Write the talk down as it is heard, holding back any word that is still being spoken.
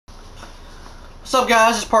What's up,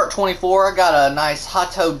 guys? It's part 24. I got a nice hot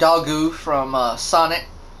dogu from Sonic.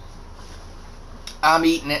 I'm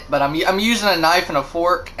eating it, but I'm using a knife and a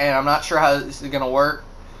fork, and I'm not sure how this is gonna work.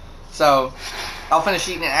 So I'll finish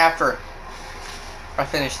eating it after I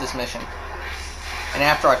finish this mission, and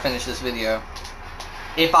after I finish this video.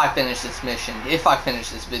 If I finish this mission, if I finish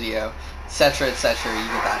this video, etc., etc. You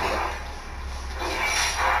get the idea.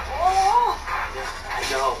 I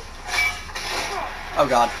know. Oh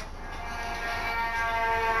God.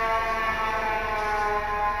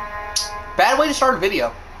 Bad way to start a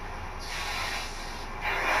video.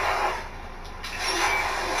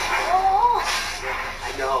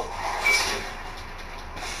 I know.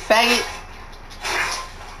 Faggot.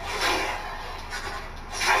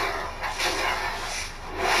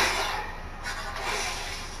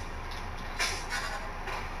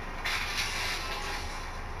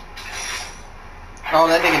 Oh,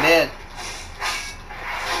 that nigga dead.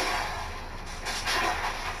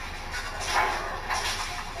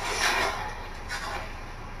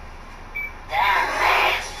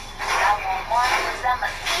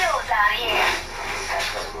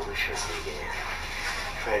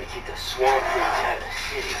 Trying to keep the swamp things out of the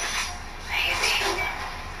city.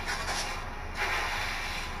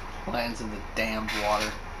 Lands in the damned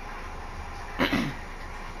water.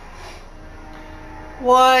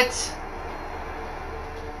 What?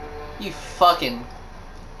 You fucking...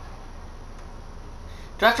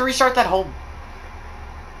 Do I have to restart that whole...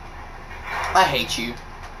 I hate you.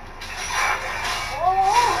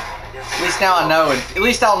 At least now I know, and at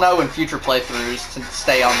least I'll know in future playthroughs to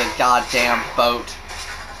stay on the goddamn boat.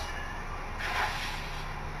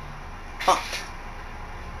 Fuck.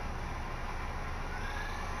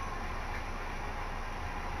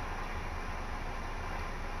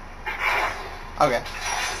 Okay.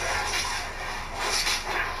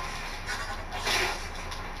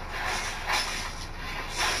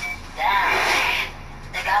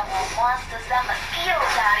 They got more monsters than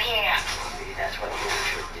mosquitoes out here. Maybe that's what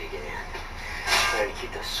we're digging at. Trying to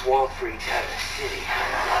keep the swamp freaks out of the city.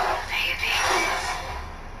 Maybe.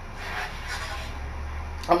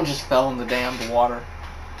 I just fell in the damned water.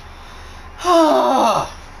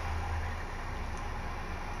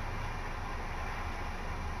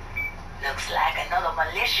 Looks like another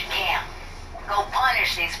militia camp. Go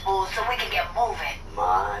punish these fools so we can get moving.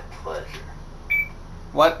 My pleasure.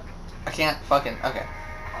 What? I can't fucking... Okay.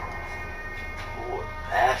 Poor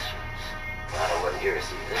bastards. Glad I wasn't here to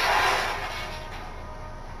see this.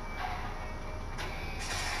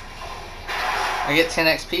 I get 10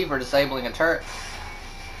 XP for disabling a turret.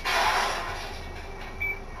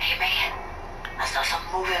 Hey man, I saw some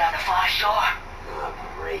movement on the far shore. Oh,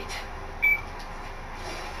 great.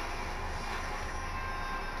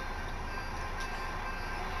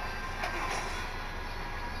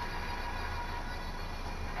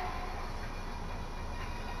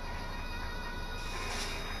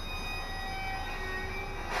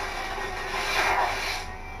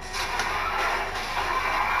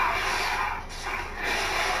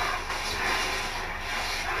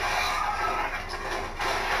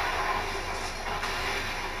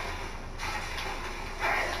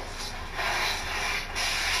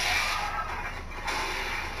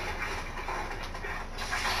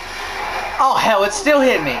 Oh hell, it still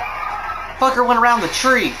hit me. Fucker went around the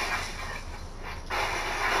tree.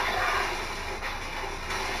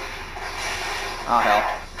 Oh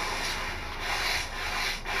hell.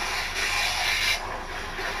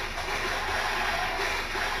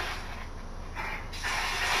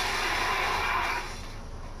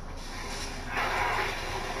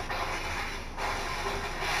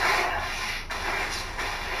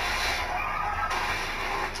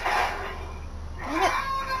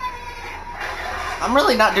 I'm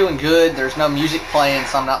really not doing good. There's no music playing,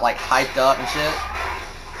 so I'm not like hyped up and shit.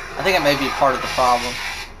 I think it may be part of the problem.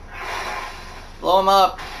 Blow him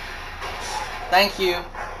up. Thank you.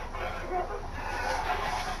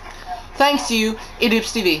 Thanks to you,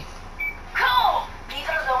 Idoops TV. Cool! Leave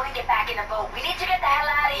it alone and get back in the boat. We need to get the hell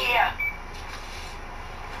out of here.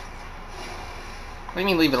 What do you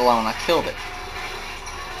mean leave it alone? I killed it.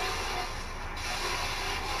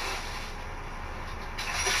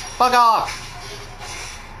 Fuck off!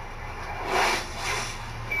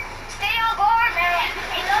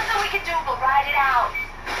 Ride it out.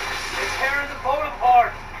 They're tearing the boat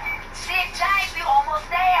apart. Sit tight, we're almost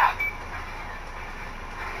there.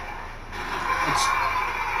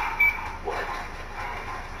 What?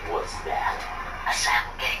 What's that? A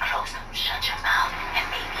sound getting close. Shut your mouth and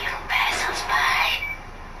maybe it'll pass us by.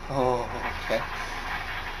 Oh, okay.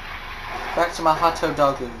 Back to my hot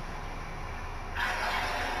dogu.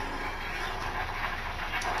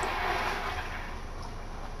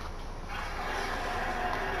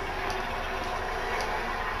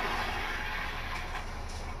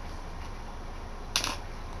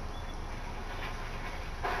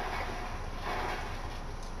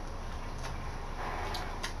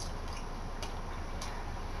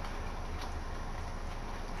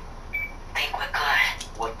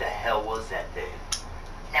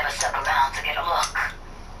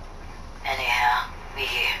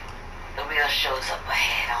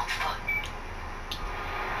 ahead on foot.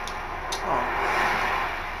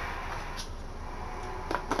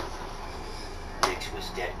 Nix was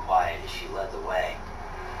dead quiet as she led the way.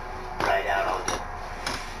 Right out onto...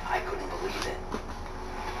 I couldn't believe it.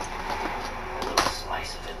 A little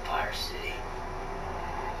slice of Empire City.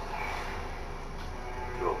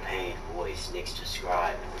 Through a pained voice, Nix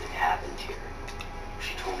described what had happened here.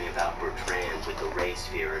 She told me about Bertrand with the ray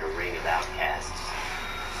sphere and a ring of outcasts.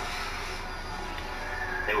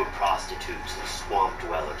 They were prostitutes and swamp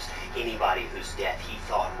dwellers, anybody whose death he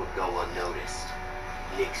thought would go unnoticed.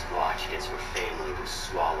 Nix watched as her family was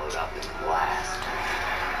swallowed up in the blast.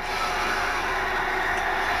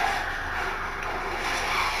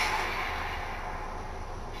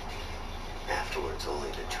 Afterwards, only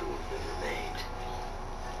the two of them remained.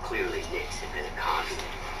 Clearly, Nix had been a conduit,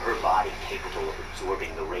 her body capable of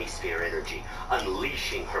absorbing the ray sphere energy,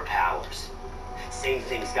 unleashing her powers. Same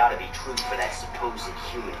thing's gotta be true for that supposed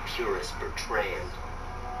human purist Bertrand.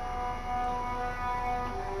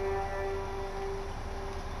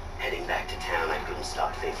 Heading back to town, I couldn't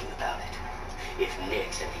stop thinking about it. If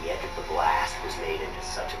Nix at the edge of the blast was made into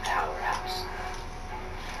such a powerhouse,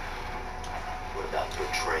 what about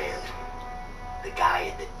Bertrand? The guy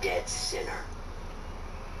at the dead center.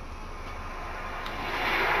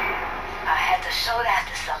 I had to show that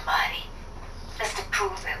to somebody, just to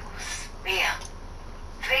prove it was real.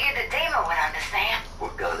 Figured the demon would understand.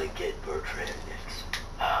 We're gonna get Bertrand, Nix.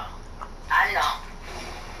 Oh, I know.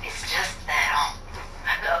 It's just that,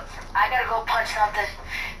 look, I gotta go punch something.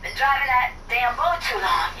 Been driving that damn boat too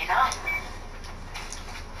long, you know?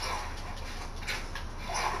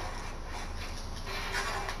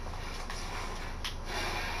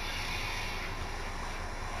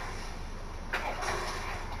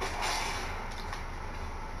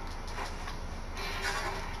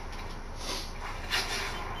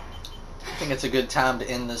 I think it's a good time to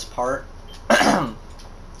end this part.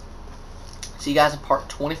 See you guys in part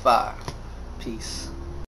 25. Peace.